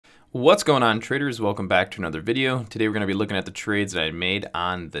What's going on, traders? Welcome back to another video. Today we're going to be looking at the trades that I made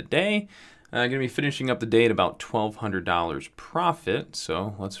on the day. I'm going to be finishing up the day at about $1,200 profit.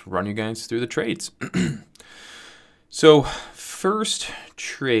 So let's run you guys through the trades. So first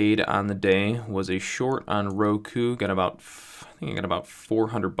trade on the day was a short on Roku. I think I got about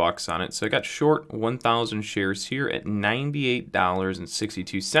 $400 on it. So I got short 1,000 shares here at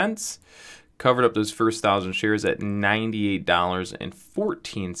 $98.62. Covered up those first 1,000 shares at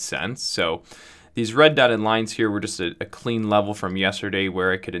 $98.14. So these red dotted lines here were just a clean level from yesterday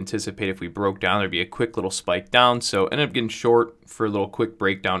where I could anticipate if we broke down, there'd be a quick little spike down. So ended up getting short for a little quick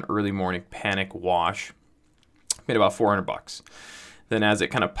breakdown, early morning panic wash. Made about $400. Then as it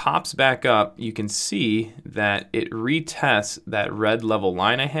kind of pops back up, you can see that it retests that red level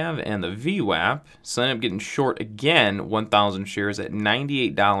line I have and the VWAP. So I end up getting short again, 1,000 shares at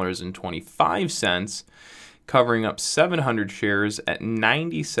 $98.25, covering up 700 shares at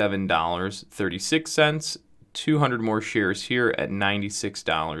 $97.36, 200 more shares here at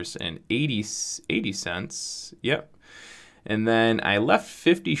 $96.80. Yep. And then I left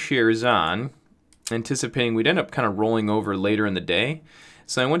 50 shares on, anticipating we'd end up kind of rolling over later in the day.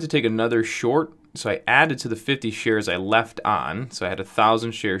 So I went to take another short. So I added to the 50 shares I left on. So I had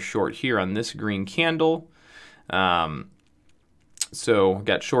 1,000 shares short here on this green candle. So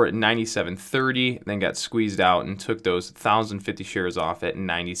got short at 97.30, then got squeezed out and took those 1,050 shares off at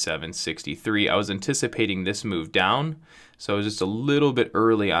 97.63. I was anticipating this move down, so I was just a little bit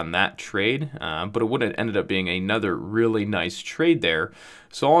early on that trade, but it would have ended up being another really nice trade there.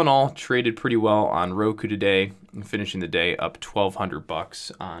 So all in all, traded pretty well on Roku today, and finishing the day up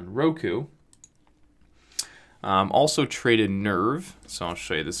 $1,200 on Roku. Also traded Nerve, so I'll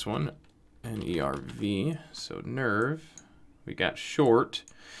show you this one, NERV. So Nerve, we got short.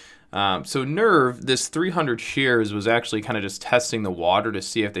 So Nerve, this 300 shares was actually kind of just testing the water to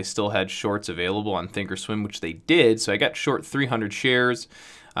see if they still had shorts available on Thinkorswim, which they did. So I got short 300 shares.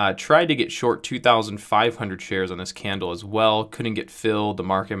 Tried to get short 2,500 shares on this candle as well. Couldn't get filled. The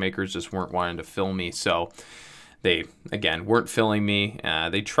market makers just weren't wanting to fill me. So they, again, weren't filling me.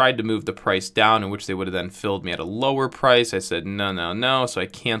 They tried to move the price down, in which they would have then filled me at a lower price. I said, no, no, no. So I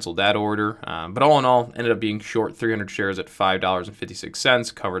canceled that order. But all in all, ended up being short 300 shares at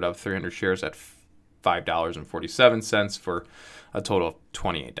 $5.56, covered up 300 shares at $5.47 for a total of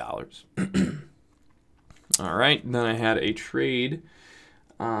 $28. All right. Then I had a trade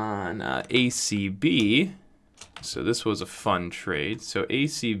on ACB. So this was a fun trade. So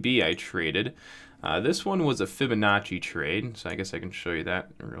ACB I traded. This one was a Fibonacci trade, so I guess I can show you that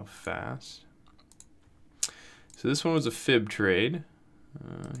real fast. So this one was a Fib trade.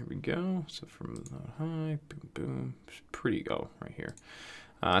 Here we go. So from the high, boom, boom, pretty right here.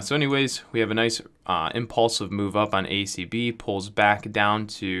 So anyways, we have a nice impulsive move up on ACB, pulls back down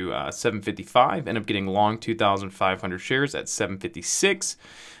to 755, end up getting long 2,500 shares at 756.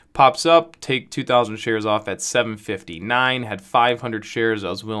 Pops up, take 2,000 shares off at 759, had 500 shares I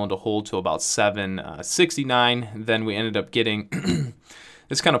was willing to hold to about 769. Then we ended up getting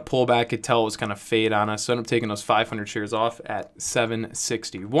this kind of pullback. Could tell it was kind of fade on us. So I ended up taking those 500 shares off at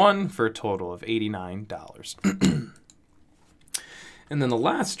 761 for a total of $89. And then the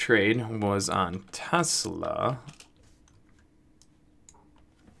last trade was on Tesla.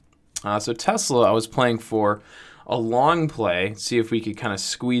 So Tesla, I was playing for a long play, see if we could kind of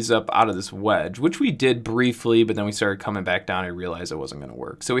squeeze up out of this wedge, which we did briefly, but then we started coming back down. I realized it wasn't going to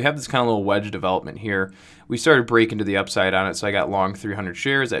work. So we have this kind of little wedge development here. We started breaking to the upside on it, so I got long 300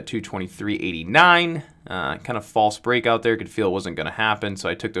 shares at 223.89. Kind of false breakout there. Could feel it wasn't going to happen, so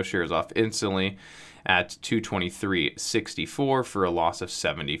I took those shares off instantly at 223.64 for a loss of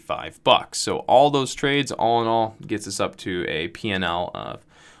 $75. So all those trades, all in all, gets us up to a P&L of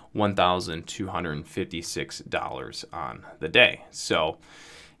 $1,256 on the day. So,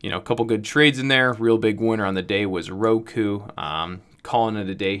 you know, a couple good trades in there. Real big winner on the day was Roku. Calling it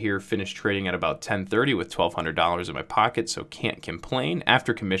a day here, finished trading at about 10:30 with $1,200 in my pocket, so can't complain.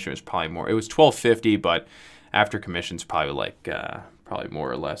 After commission, it was probably more. It was $1,250, but after commission's probably like probably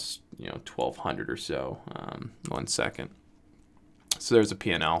more or less, you know, $1,200 or so. 1 second. So there's a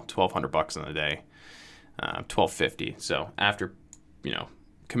P&L, $1,200 on the day, $1,250. So after, you know,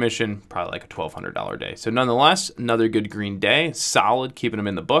 commission, probably like a $1,200 day. So nonetheless, another good green day. Solid, keeping them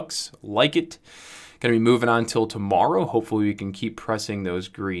in the books. Like it. Going to be moving on till tomorrow. Hopefully we can keep pressing those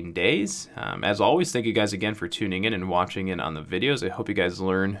green days. As always, thank you guys again for tuning in and watching in on the videos. I hope you guys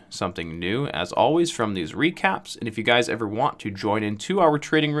learn something new, as always, from these recaps. And if you guys ever want to join into our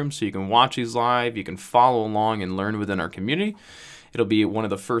trading room so you can watch these live, you can follow along and learn within our community, It'll be one of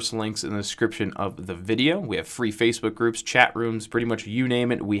the first links in the description of the video. We have free Facebook groups, chat rooms, pretty much you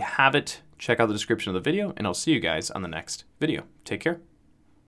name it, we have it. Check out the description of the video, and I'll see you guys on the next video. Take care.